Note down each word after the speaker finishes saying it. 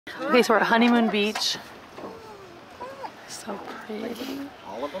Okay, so we're at Honeymoon Beach. So pretty.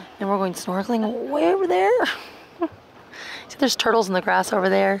 All of them? And we're going snorkeling way over there. See, there's turtles in the grass over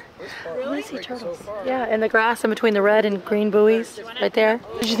there. Really? I see turtles. Yeah, in the grass in between the red and green buoys right there.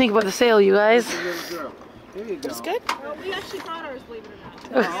 What did you think about the sail, you guys? There you go. It's good. Well, we actually brought ours, believe it or not.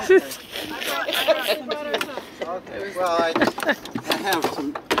 Oh, okay. Okay. Well, I have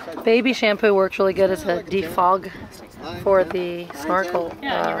some. Baby shampoo works really good as a defog for the snorkel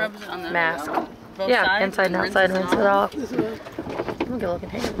mask. Yeah, sides inside and outside, rinse it off. Look at looking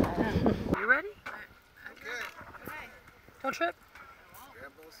hand. You ready? Okay. Don't trip.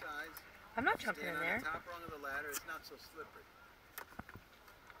 Grab both sides. I'm not jumping in Stand on there. the top rung of the ladder. It's not so slippery.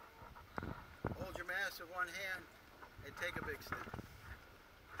 Hold your mask with one hand and take a big step.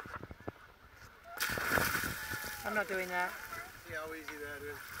 I'm not doing that. See how easy that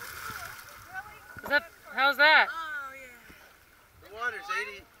is? How's that? Oh, yeah. The water's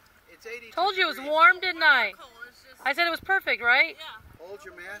 80. It's 82. Told you it was degrees. warm, didn't I? Cool, it's just, I said it was perfect, right? yeah. Hold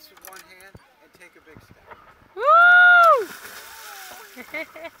your mask with one hand and take a big step. Woo!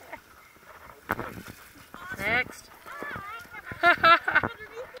 Next.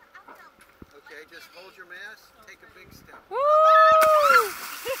 Okay, just hold your mask, take a big step. Woo!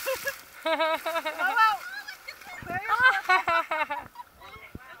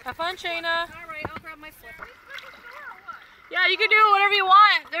 Have fun, Shayna. Alright, I'll grab my flipper. Yeah, you can do whatever you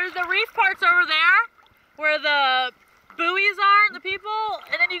want. There's the reef parts over there where the buoys are and the people,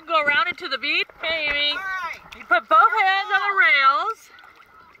 and then you can go around into the beach. Hey, Amy. You put both hands on the rails.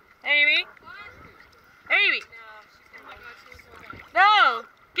 Amy. Amy. No,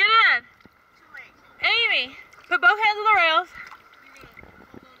 get in. Amy, put both hands on the rails.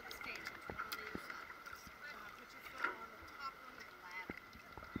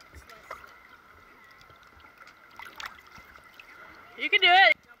 You can do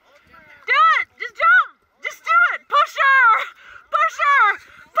it. Do it. Just jump. Just do it. Push her. Push her.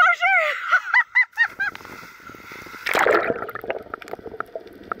 Push her.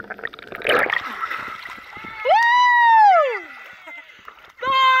 Woo!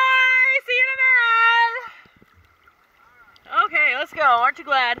 Bye. See you in a minute. Okay, let's go. Aren't you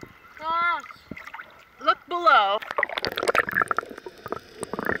glad? Gosh. Look below.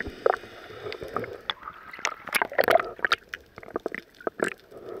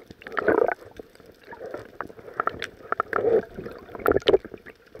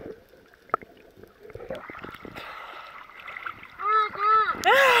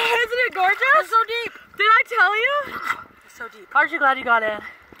 Isn't it gorgeous? It's so deep. Did I tell you? It's so deep. Aren't you glad you got in?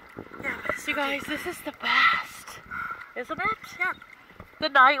 Yeah. You guys, this is the best. Isn't it? Yeah. The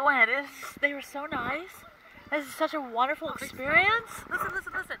night wind they were so nice. This is such a wonderful experience.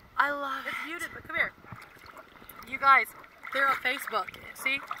 Listen. I love It's it. muted, but come here. You guys, they're on Facebook.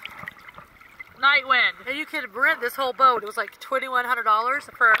 See? Night wind. And you can rent this whole boat. It was like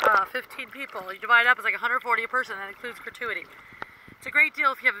 $2,100 for 15 people. You divide it up, it's like $140 a person. That includes gratuity. It's a great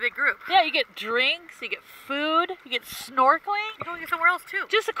deal if you have a big group. Yeah, you get drinks, you get food, you get snorkeling. You're going somewhere else too.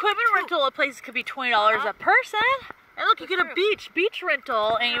 Just equipment rental at places could be $20 a person. And look, you get a beach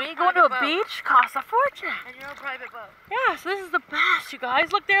rental, Amy. Going to a beach costs a fortune. And your own private boat. Yeah, so this is the best, you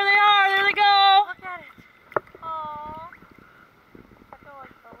guys. Look, there they are. There they go. Look at it. Aww. I feel like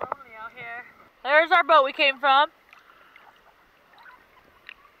so lonely out here. There's our boat we came from.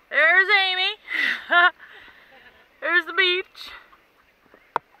 There's Amy. There's the beach.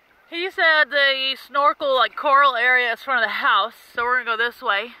 He said the snorkel, like coral area is front of the house, so we're gonna go this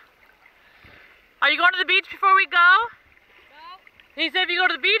way. Are you going to the beach before we go? No. He said if you go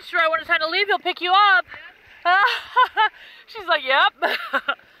to the beach right when it's time to leave, he'll pick you up. Yep. She's like, yep.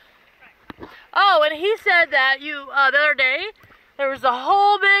 Oh, and he said that the other day, there was a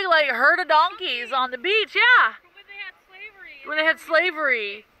whole big like herd of donkeys on the beach, yeah. From when they had slavery. When they had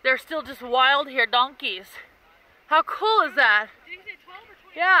slavery, they're still just wild here donkeys. How cool is that? Did you say 12 or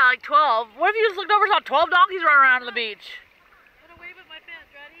 20? Yeah, like 12. What if you just looked over and saw 12 donkeys running around on the beach? I'm gonna wave at my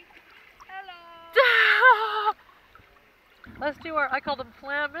fans. Ready? Hello. Let's do I called them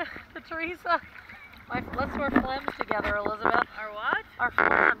phlegm to Teresa. Let's do our phlegms together, Elizabeth. Our what? Our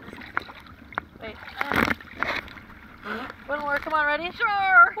phlegms. Wait. One more, come on, ready?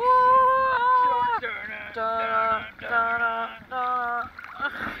 Sure.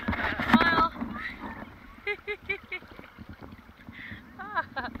 Smile.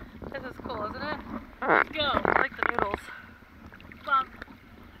 This is cool, isn't it? Let's go. I like the noodles. Come on.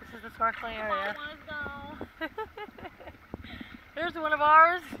 This is the snorkeling area. Let's go. There's one of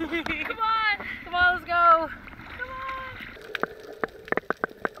ours. Come on. Come on, let's go. Come on.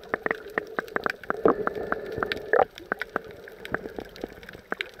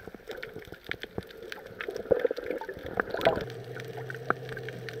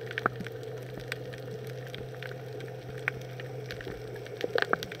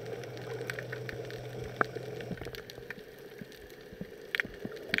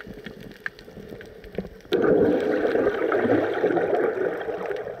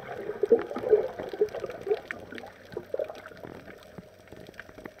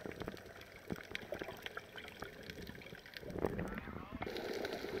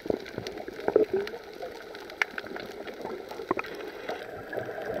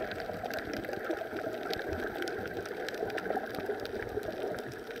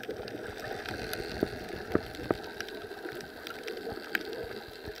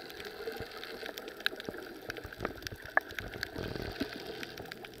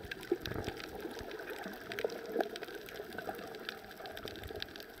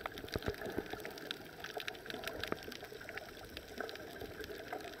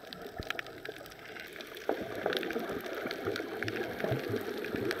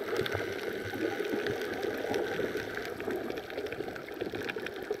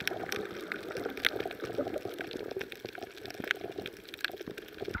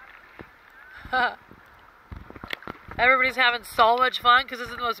 Everybody's having so much fun because this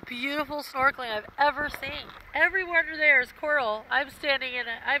is the most beautiful snorkeling I've ever seen. Everywhere under there is coral. I'm standing in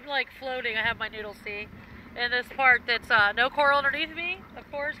it. I'm like floating. I have my noodle see in this part that's no coral underneath me, of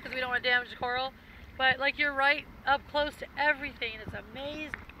course, because we don't want to damage the coral. But like you're right up close to everything. It's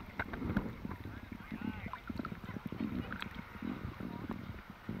amazing.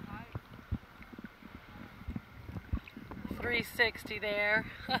 360 there.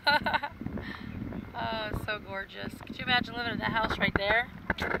 Oh, it's so gorgeous. Could you imagine living in that house right there?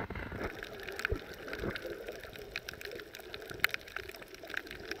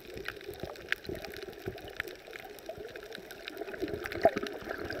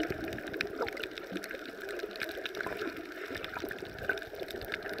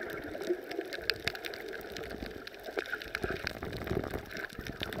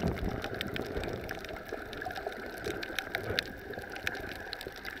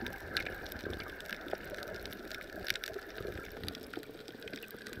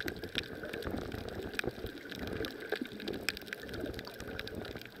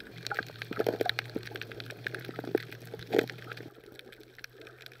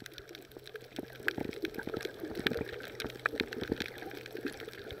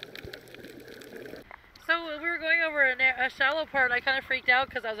 A shallow part, I kind of freaked out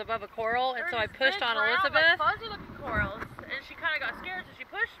because I was above a coral, and so I pushed on Elizabeth. Like fuzzy looking corals, and she kind of got scared, so she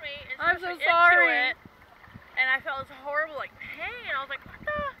pushed me, and she I'm pushed so me sorry. into it, and I felt this horrible like pain. I was like, what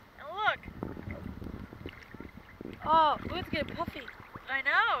the? And look. Oh, it's getting puffy. I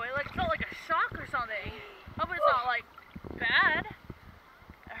know. It like felt like a shock or something. Hopefully it's not like bad.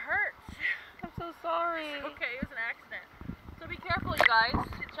 It hurts. I'm so sorry. Okay, it was an accident. So be careful, you guys.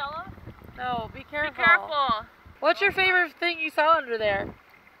 Chella? No, be careful. Be careful. What's your favorite thing you saw under there?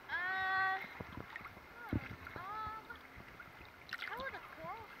 Probably the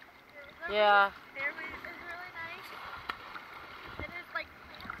coral. Yeah. There is really nice. And it's like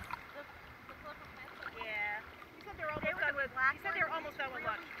the colorful plants. Yeah. He said they were almost done with. He said they were almost done with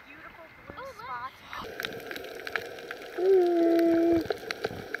lunch. Beautiful blue spots.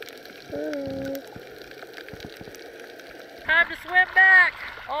 Time to swim back.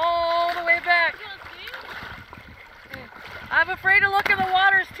 All the way back. I'm afraid to look in the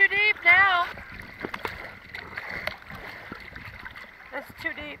water. It's too deep now. It's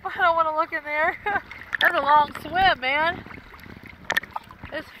too deep. I don't want to look in there. That's a long swim, man.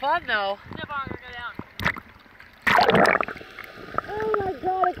 It's fun though. Oh my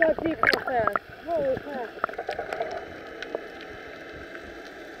god, it got deep real fast. Holy crap.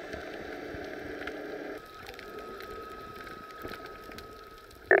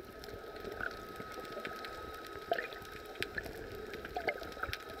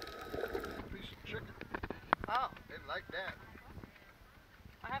 Oh. Didn't like that.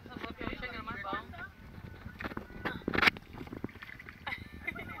 I have some leftover chicken in my phone.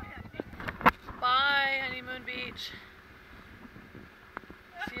 Bye, Honeymoon Beach.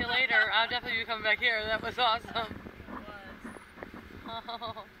 See you later. I'll definitely be coming back here. That was awesome.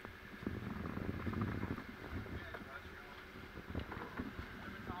 Oh.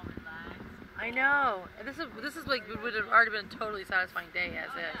 I know. And this is like would have already been a totally satisfying day as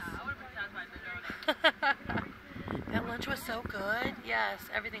is. That lunch was so good. Yes,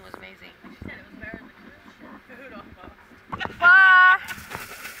 everything was amazing. She said it was better than the food almost. Bye.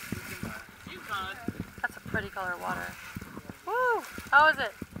 Yukon. That's a pretty color water. Woo! How is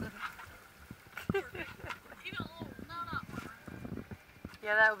it? Even a little, no, not warmer.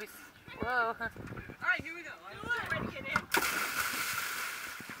 Yeah, that would be. Whoa. Alright, here we go. I'm ready to get in.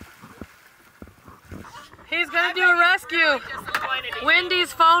 He's gonna do a rescue.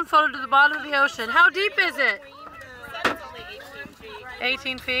 Wendy's phone floated to the bottom of the ocean. How deep is it?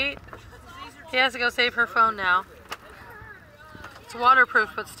 18 feet. He has to go save her phone now. It's waterproof,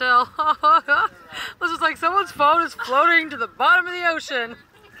 but still. This is like someone's phone is floating to the bottom of the ocean.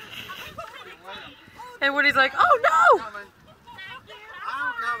 And Woody's like, oh no!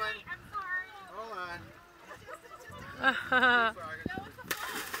 I'm coming. Hold on.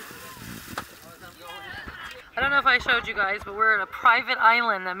 I don't know if I showed you guys, but we're at a private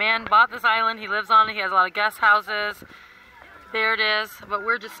island. The man bought this island. He lives on it. He has a lot of guest houses. There it is. But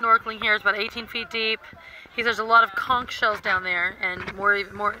we're just snorkeling here. It's about 18 feet deep. There's a lot of conch shells down there, and more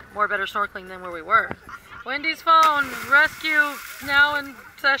better snorkeling than where we were. Wendy's phone rescue now in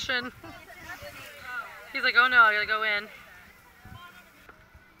session. He's like, oh no, I gotta go in.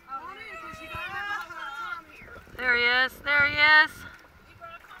 There he is. There he is.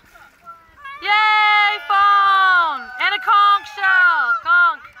 Yay, phone! And a conch shell!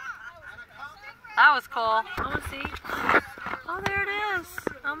 Conch! That was cool. I want to see. Oh, there it is.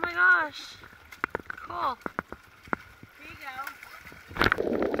 Oh my gosh. Cool. Here you go.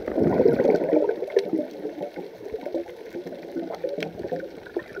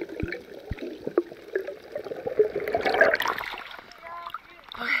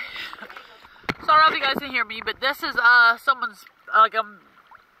 So I don't know if you guys can hear me, but this is someone's like a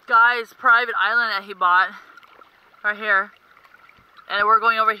guy's private island that he bought right here, and we're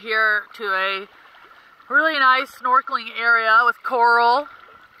going over here to a really nice snorkeling area with coral.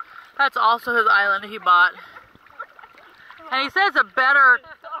 That's also his island he bought, and he says it's a better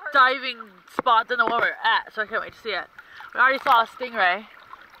diving spot than the one we're at, so I can't wait to see it. We already saw a stingray.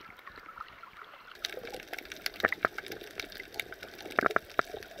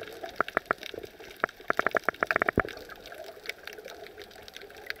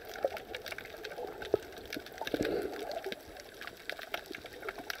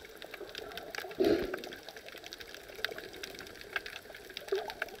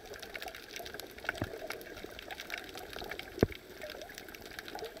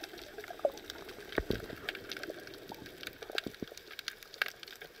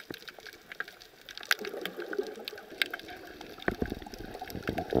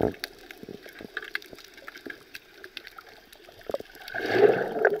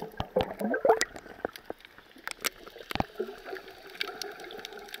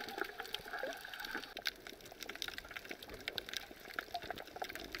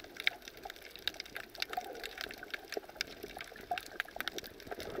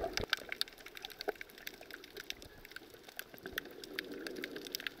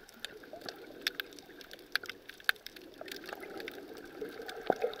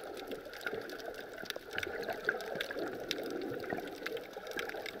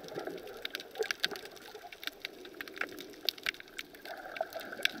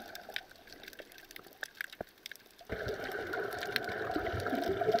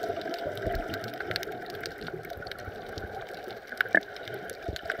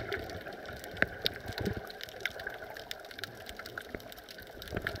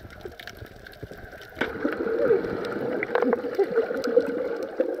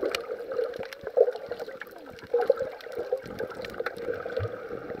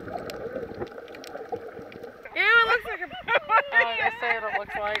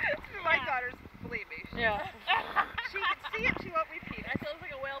 Like, my daughters, believe me. yeah. She can see it, she won't repeat it. That sounds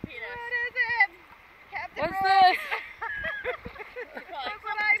like a whale penis. What is it? Captain What's Rick. this? That's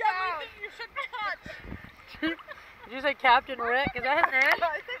what I found. You should touch. Did you say Captain Rick? Is that his name?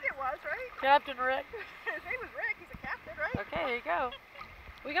 I think it was, right? Captain Rick. His name was Rick. He's a captain, right? Okay, there you go.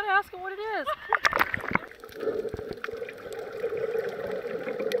 We gotta ask him what it is.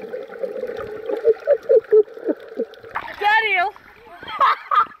 Daddy eel.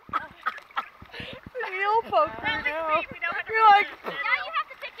 Eel poker. We know how to You're like, Now you have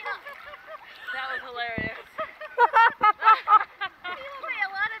to pick it up. That was hilarious. People pay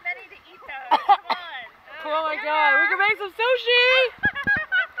a lot of money to eat those. Come on. oh my god, we can make some sushi.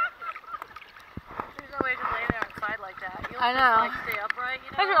 There's no way to lay there inside like that. You I know. like stay upright, you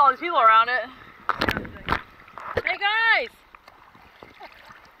know? There's all these people around it. Hey guys!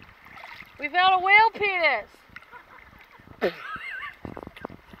 We found a whale penis!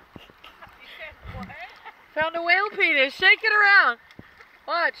 Found a whale penis. Shake it around.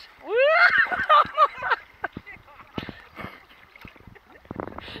 Watch.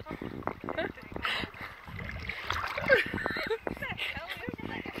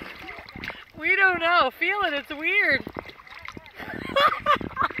 We don't know. Feel it. It's weird.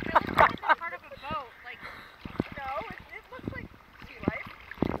 Part of a boat. Like, no, it looks like sea life.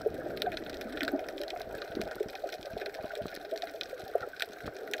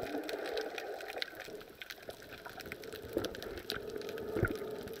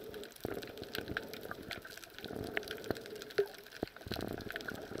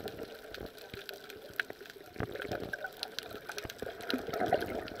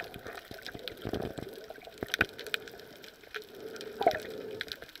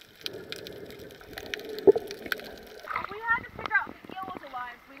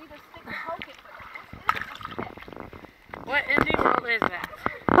 What in the world is that?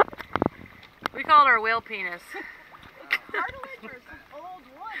 We call it our whale penis. Cartilage or some old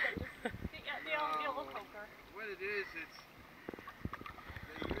wood that just... The old poker. What it is, it's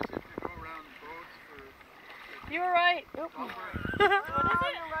they use it to go around boats for. You were right. Oop. Oh, right.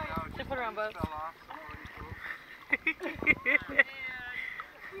 What is Now, it? They put it on boats. fell off somebody's boat.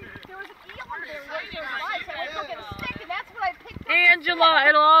 There was an eel under there waiting for life, and I took a stick, and that's what I picked up. Angela,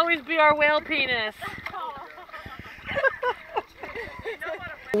 it'll always be our whale penis.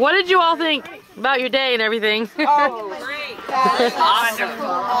 What did you all think about your day and everything? Oh, great.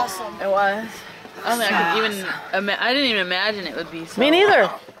 Awesome. It was. I don't think I could even. I didn't even imagine it would be so. Me neither.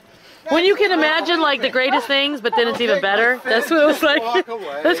 When you can imagine like the greatest things, but then it's even better. That's what it was like.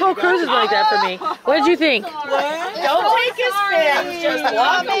 This whole cruise is like that for me. What did you think? Don't take his fins, just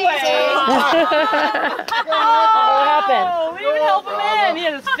walk away. What happened? Oh, we didn't help him in. He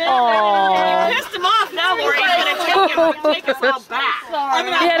had his fin. Aww. Pissed him off now, Lori. He's gonna take us all back.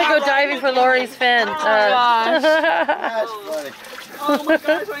 He had to go diving for Lori's fin. That's funny. Oh my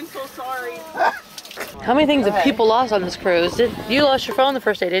gosh, I'm so sorry. How many things have people lost on this cruise? You lost your phone the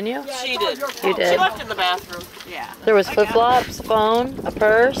first day, didn't you? She did. You did. She left it in the bathroom. Yeah. There was flip-flops, phone, a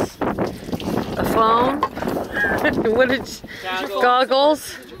purse, a phone. What did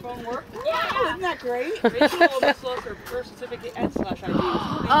goggles? Did your phone work? Yeah. Isn't that great? Rachel almost lost her birth certificate and /ID.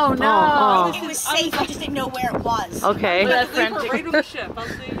 Oh no! Oh. It was safe, I just didn't know where it was. Okay. Leave her right on the ship. I'll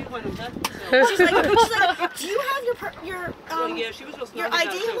see you when I'm back. She's like, do you have your Yeah, she was supposed to your know ID?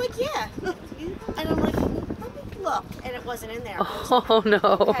 that I'm too. like, yeah. And I'm like, let me look. And it wasn't in there. Oh no.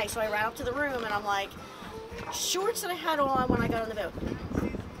 Okay, so I ran up to the room and I'm like, shorts that I had on when I got on the boat.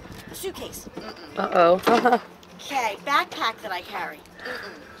 Suitcase. Uh-oh. Okay, backpack that I carry.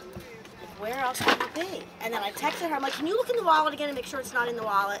 Where else could it be? And then I texted her, I'm like, can you look in the wallet again and make sure it's not in the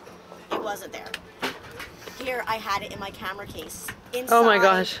wallet? It wasn't there. Here, I had it in my camera case. Inside Oh my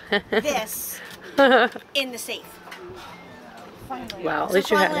gosh. this, in the safe. Wow, at So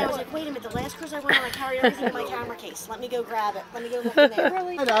least you had finally I was it. like, wait a minute, the last cruise I went on, I carried everything in my camera case. Let me go grab it. Let me go look in there.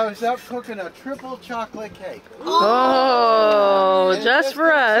 And I was up cooking a triple chocolate cake. Oh, And it just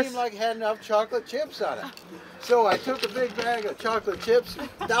for didn't us. seem like it had enough chocolate chips on it. So I took a big bag of chocolate chips,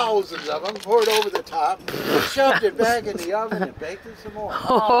 thousands of them, poured over the top, shoved it back in the oven and baked it some more. I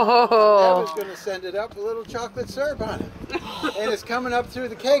Oh. was going to send it up with a little chocolate syrup on it. And it's coming up through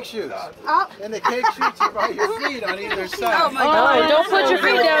the cake shoots. And the cake shoots are by your feet on either side. Oh, don't put your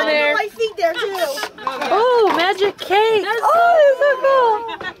feet down there. My feet there too. Oh, magic cake. Oh,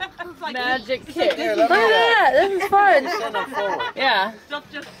 that's so cool. Magic cake. Here, Look let at me that. This is fun. send them forward. Yeah. Stuff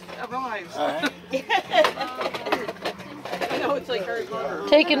just arrives. All right. I know it's like Harry Potter.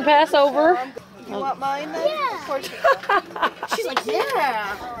 Taking Passover. You want mine then? Yeah. Of course you do. She's like,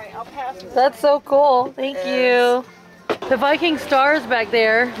 yeah. All right, I'll pass it. That's so cool. Thank you. The Viking stars back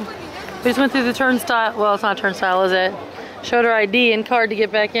there. We just went through the turnstile. Well, it's not a turnstile, is it? Showed her ID and card to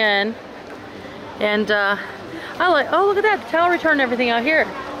get back in. And I like, oh, look at that. The towel return and everything out here.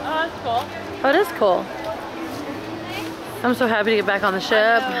 Oh, that's cool. Oh, it is cool. I'm so happy to get back on the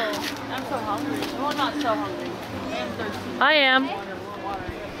ship. I'm so hungry. Well, not so hungry. I am thirsty. I am.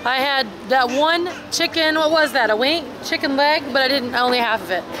 I had that one chicken, what was that? A wing? Chicken leg, but I didn't, only half of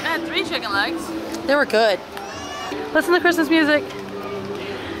it. I had 3 chicken legs. They were good. Listen to Christmas music.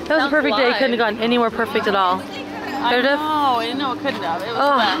 That was a perfect day. It couldn't have gone any more perfect at all. I Could have? know. I didn't know it couldn't have. It was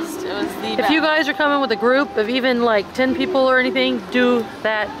Oh. the best. It was the If best. you guys are coming with a group of even like 10 people or anything, do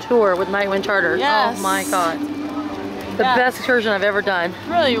that tour with Nightwind Charter. Yes. Oh my God. The Yeah. best excursion I've ever done. It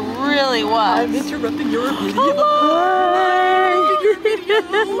really, really was. Interrupting your video.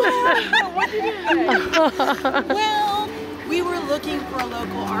 Well, we were looking for a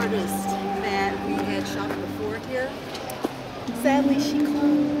local artist that we had shot before here. Sadly, she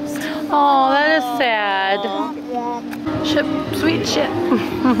closed. Oh, that is sad. Ship, sweet ship.